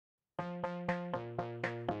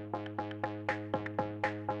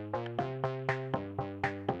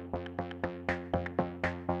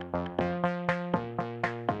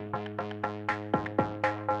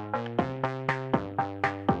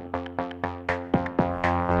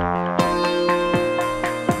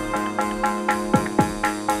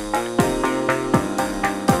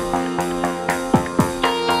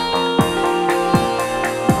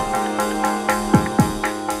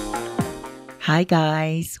Hi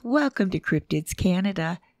guys, welcome to Cryptids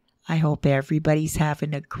Canada. I hope everybody's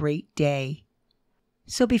having a great day.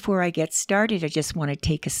 So before I get started, I just want to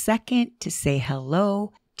take a second to say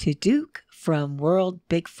hello to Duke from World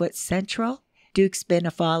Bigfoot Central. Duke's been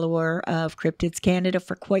a follower of Cryptids Canada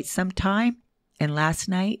for quite some time, and last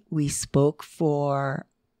night we spoke for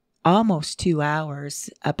almost 2 hours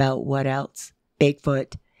about what else?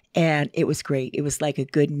 Bigfoot. And it was great. It was like a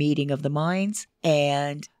good meeting of the minds,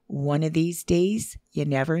 and one of these days, you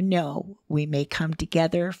never know, we may come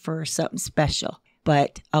together for something special,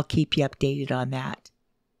 but I'll keep you updated on that.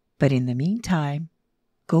 But in the meantime,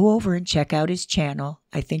 go over and check out his channel.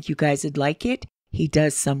 I think you guys would like it. He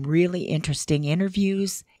does some really interesting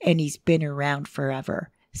interviews, and he's been around forever.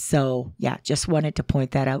 So yeah, just wanted to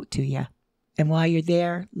point that out to you. And while you're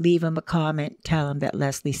there, leave him a comment, tell him that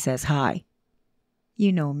Leslie says hi.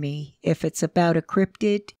 You know me, if it's about a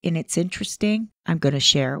cryptid and it's interesting, I'm going to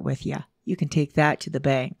share it with you. You can take that to the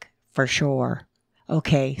bank, for sure.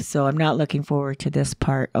 Okay, so I'm not looking forward to this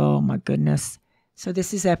part. Oh my goodness. So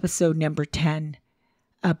this is episode number 10,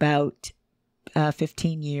 about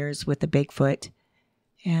 15 years with the Bigfoot.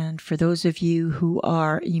 And for those of you who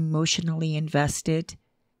are emotionally invested,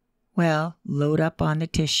 well, load up on the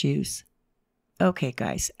tissues. Okay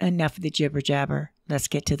guys, enough of the jibber jabber. Let's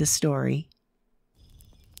get to the story.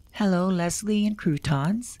 Hello, Leslie and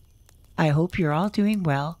croutons. I hope you're all doing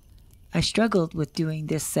well. I struggled with doing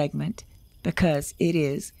this segment because it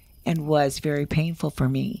is and was very painful for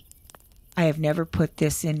me. I have never put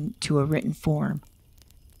this into a written form,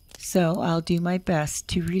 so I'll do my best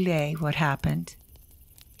to relay what happened.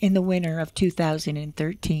 In the winter of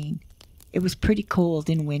 2013, it was pretty cold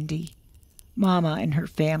and windy. Mama and her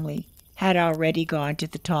family had already gone to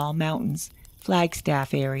the Tall Mountains,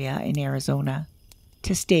 Flagstaff area in Arizona,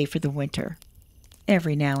 to stay for the winter.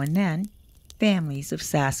 Every now and then, families of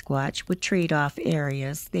Sasquatch would trade off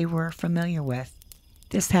areas they were familiar with.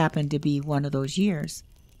 This happened to be one of those years,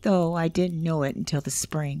 though I didn't know it until the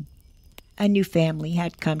spring. A new family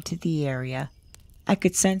had come to the area. I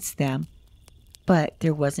could sense them, but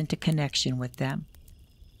there wasn't a connection with them.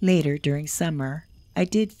 Later during summer, I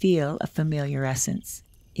did feel a familiar essence.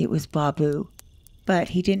 It was Babu, but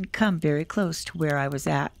he didn't come very close to where I was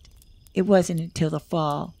at. It wasn't until the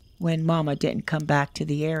fall, when Mama didn't come back to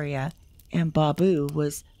the area, and Babu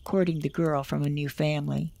was courting the girl from a new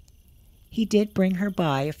family. He did bring her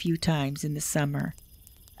by a few times in the summer,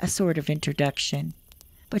 a sort of introduction,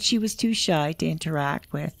 but she was too shy to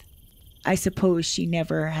interact with. I suppose she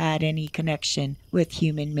never had any connection with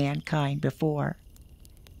human mankind before.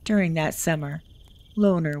 During that summer,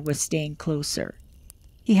 Loner was staying closer.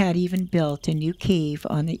 He had even built a new cave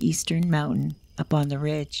on the eastern mountain up on the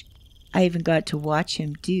ridge. I even got to watch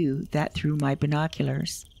him do that through my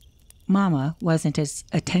binoculars. Mama wasn't as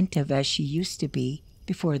attentive as she used to be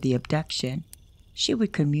before the abduction. She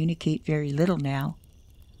would communicate very little now.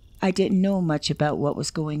 I didn't know much about what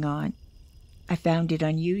was going on. I found it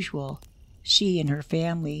unusual. She and her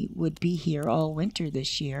family would be here all winter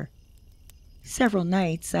this year. Several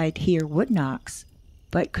nights I'd hear wood knocks,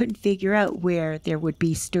 but couldn't figure out where there would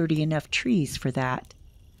be sturdy enough trees for that.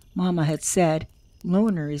 Mama had said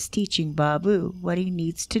Loner is teaching Babu what he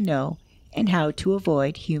needs to know and how to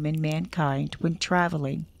avoid human mankind when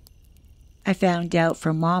traveling. I found out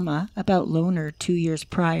from Mama about Loner 2 years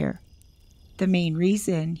prior. The main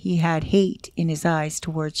reason he had hate in his eyes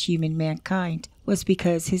towards human mankind was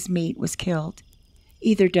because his mate was killed,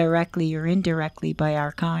 either directly or indirectly by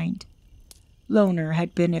our kind. Loner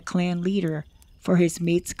had been a clan leader for his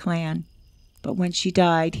mate's clan, but when she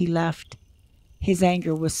died, he left. His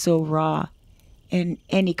anger was so raw, and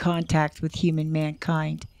any contact with human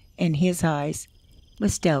mankind, in his eyes,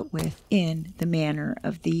 was dealt with in the manner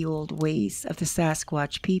of the old ways of the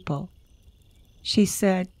Sasquatch people. She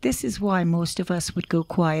said this is why most of us would go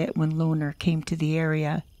quiet when Loner came to the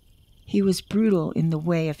area. He was brutal in the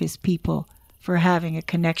way of his people for having a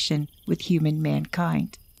connection with human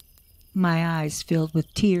mankind. My eyes filled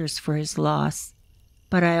with tears for his loss,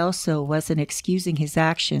 but I also wasn't excusing his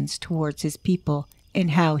actions towards his people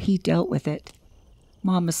and how he dealt with it.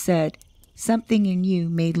 Mama said, something in you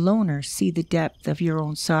made Loner see the depth of your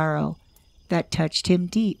own sorrow. That touched him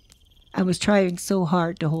deep. I was trying so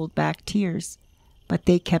hard to hold back tears, but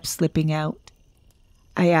they kept slipping out.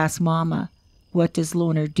 I asked Mama, "What does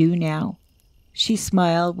Loner do now?" She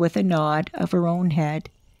smiled with a nod of her own head.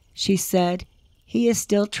 She said, "He is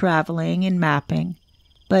still traveling and mapping,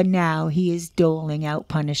 but now he is doling out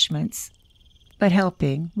punishments, but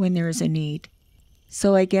helping when there is a need."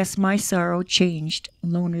 So I guess my sorrow changed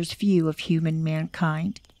Loner's view of human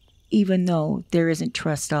mankind, even though there isn't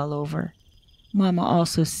trust all over. Mama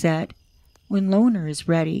also said, "When Loner is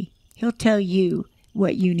ready, he'll tell you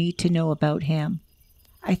what you need to know about him."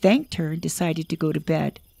 I thanked her and decided to go to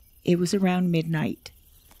bed. It was around midnight.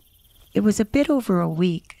 It was a bit over a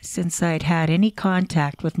week since I'd had any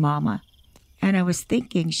contact with Mama, and I was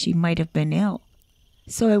thinking she might have been ill.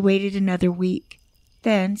 So I waited another week,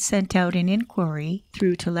 then sent out an inquiry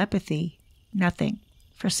through telepathy. Nothing.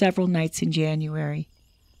 For several nights in January.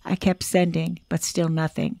 I kept sending, but still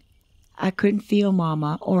nothing. I couldn't feel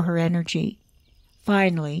Mama or her energy.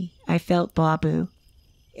 Finally, I felt Babu.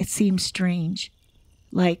 It seemed strange,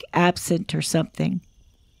 like absent or something.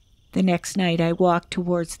 The next night I walked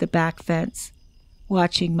towards the back fence,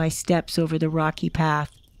 watching my steps over the rocky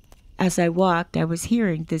path. As I walked, I was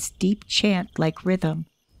hearing this deep chant-like rhythm.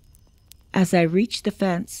 As I reached the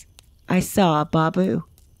fence, I saw Babu.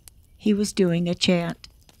 He was doing a chant,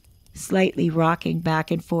 slightly rocking back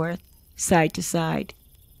and forth, side to side.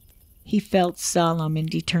 He felt solemn and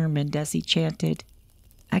determined as he chanted.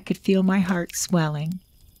 I could feel my heart swelling.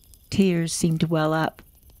 Tears seemed to well up.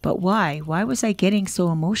 But why? Why was I getting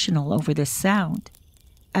so emotional over this sound?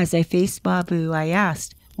 As I faced Babu, I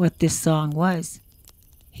asked what this song was.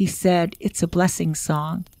 He said, "It's a blessing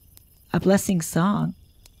song." "A blessing song?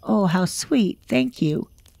 Oh, how sweet, thank you."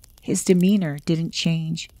 His demeanor didn't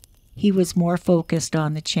change. He was more focused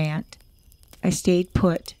on the chant. I stayed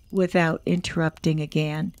put without interrupting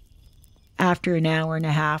again. After an hour and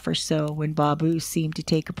a half or so, when Babu seemed to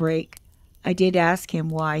take a break, I did ask him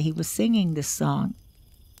why he was singing this song.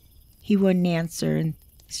 He wouldn't answer and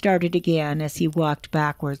started again as he walked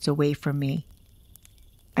backwards away from me.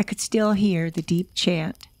 I could still hear the deep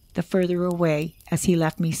chant, the further away, as he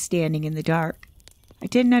left me standing in the dark. I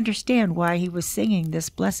didn't understand why he was singing this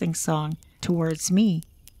blessing song towards me.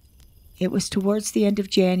 It was towards the end of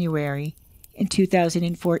January, in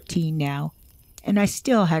 2014 now, and I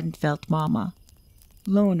still hadn't felt Mama.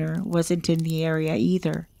 Loner wasn't in the area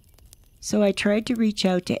either. So I tried to reach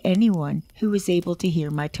out to anyone who was able to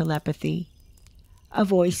hear my telepathy. A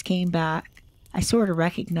voice came back. I sort of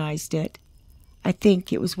recognized it. I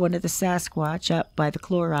think it was one of the Sasquatch up by the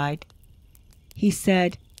chloride. He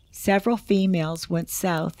said, "Several females went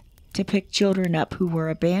south to pick children up who were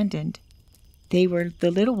abandoned. They were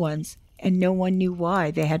the little ones, and no one knew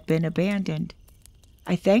why they had been abandoned."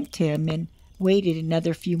 I thanked him and waited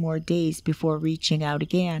another few more days before reaching out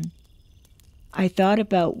again. I thought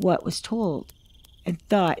about what was told, and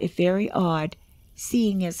thought it very odd,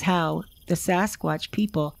 seeing as how the Sasquatch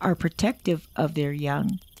people are protective of their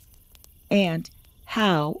young, and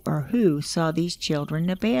how or who saw these children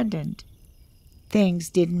abandoned. Things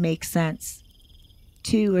didn't make sense.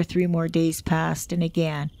 2 or 3 more days passed, and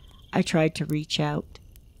again I tried to reach out.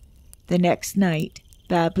 The next night,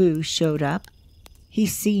 Babu showed up. He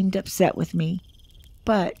seemed upset with me,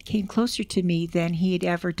 but came closer to me than he had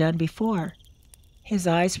ever done before. His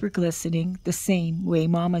eyes were glistening the same way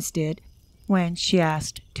Mama's did when she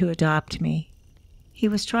asked to adopt me. He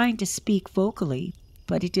was trying to speak vocally,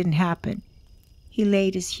 but it didn't happen. He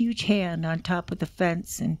laid his huge hand on top of the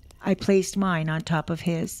fence, and I placed mine on top of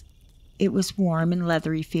his. It was warm and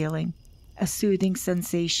leathery feeling. A soothing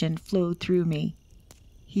sensation flowed through me.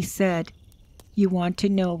 He said, "You want to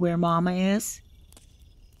know where Mama is?"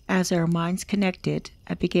 As our minds connected,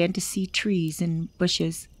 I began to see trees and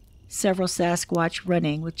bushes, several Sasquatch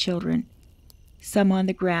running with children, some on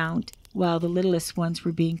the ground, while the littlest ones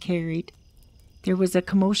were being carried. There was a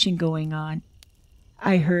commotion going on.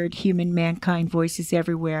 I heard human mankind voices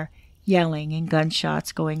everywhere, yelling and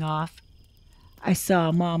gunshots going off. I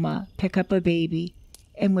saw Mama pick up a baby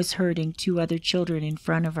and was herding 2 other children in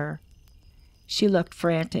front of her. She looked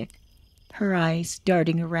frantic, her eyes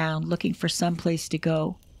darting around looking for some place to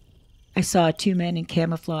go. I saw 2 men in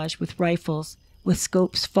camouflage with rifles, with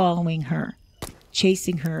scopes following her,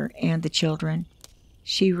 chasing her and the children.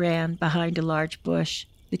 She ran behind a large bush,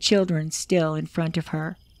 the children still in front of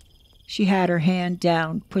her. She had her hand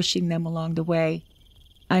down, pushing them along the way.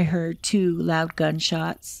 I heard 2 loud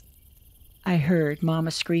gunshots. I heard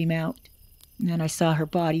Mama scream out, and then I saw her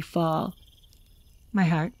body fall. My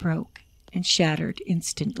heart broke and shattered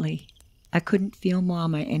instantly. I couldn't feel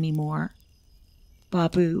Mama anymore.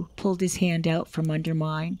 Babu pulled his hand out from under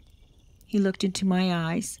mine. He looked into my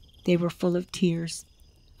eyes, They were full of tears.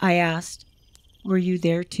 I asked, "Were you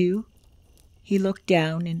there too?" He looked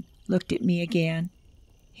down and looked at me again.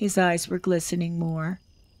 His eyes were glistening more.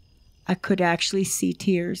 I could actually see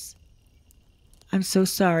tears. "I'm so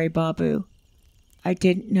sorry, Babu. I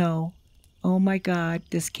didn't know. Oh my God,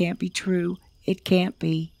 this can't be true. It can't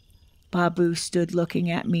be." Babu stood looking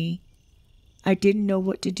at me. I didn't know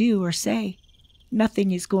what to do or say.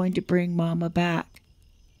 Nothing is going to bring Mama back.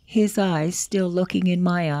 His eyes still looking in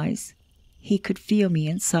my eyes. He could feel me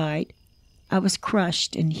inside. I was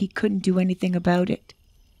crushed and he couldn't do anything about it.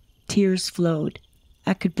 Tears flowed.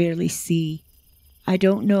 I could barely see. I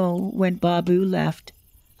don't know when Babu left.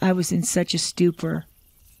 I was in such a stupor.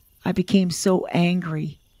 I became so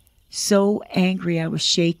angry I was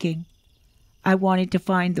shaking. I wanted to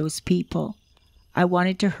find those people. I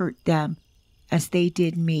wanted to hurt them as they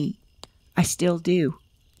did me. I still do.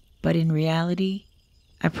 But in reality,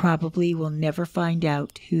 I probably will never find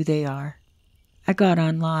out who they are. I got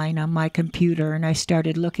online on my computer and I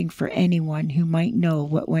started looking for anyone who might know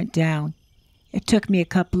what went down. It took me a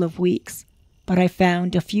couple of weeks, but I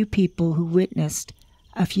found a few people who witnessed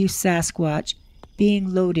a few Sasquatch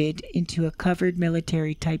being loaded into a covered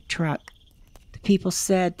military-type truck. The people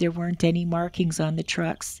said there weren't any markings on the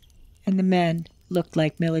trucks, and the men looked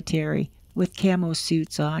like military with camo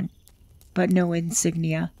suits on, but no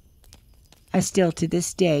insignia. I still to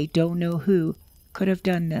this day don't know who could have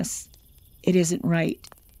done this. It isn't right.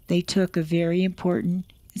 They took a very important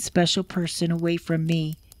and special person away from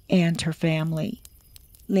me and her family.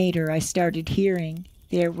 Later, I started hearing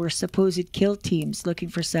there were supposed kill teams looking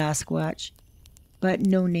for Sasquatch, but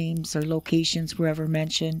no names or locations were ever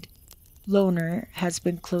mentioned. Loner has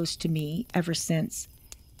been close to me ever since,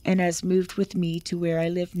 and has moved with me to where I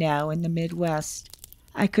live now in the Midwest.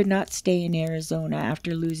 I could not stay in Arizona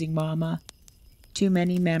after losing Mama. Too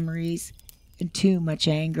many memories and too much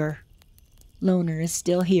anger. Loner is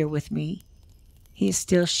still here with me. He is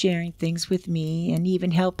still sharing things with me and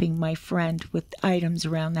even helping my friend with items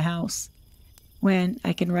around the house. When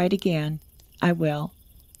I can write again, I will.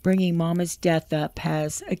 Bringing Mama's death up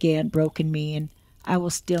has again broken me, and I will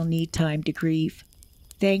still need time to grieve.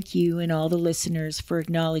 Thank you and all the listeners for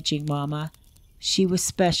acknowledging Mama. She was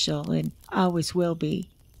special and always will be.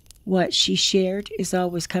 What she shared is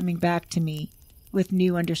always coming back to me with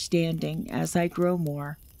new understanding as I grow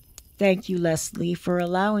more. Thank you, Leslie, for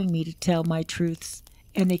allowing me to tell my truths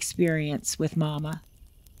and experience with Mama.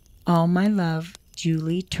 All my love,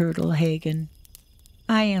 Julie Turtlehagen.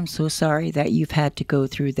 I am so sorry that you've had to go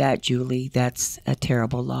through that, Julie. That's a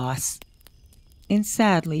terrible loss. And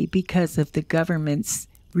sadly, because of the government's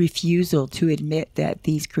refusal to admit that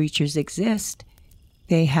these creatures exist,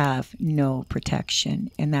 they have no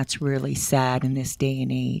protection, and that's really sad in this day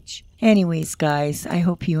and age. Anyways, guys, I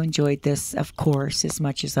hope you enjoyed this, of course, as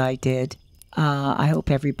much as I did. I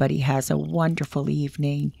hope everybody has a wonderful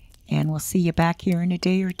evening, and we'll see you back here in a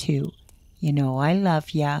day or two. You know I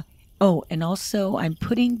love ya. Oh, and also I'm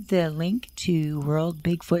putting the link to World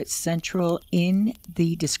Bigfoot Central in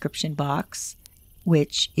the description box,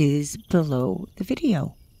 which is below the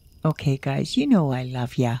video. Okay, guys, you know I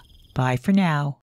love ya. Bye for now.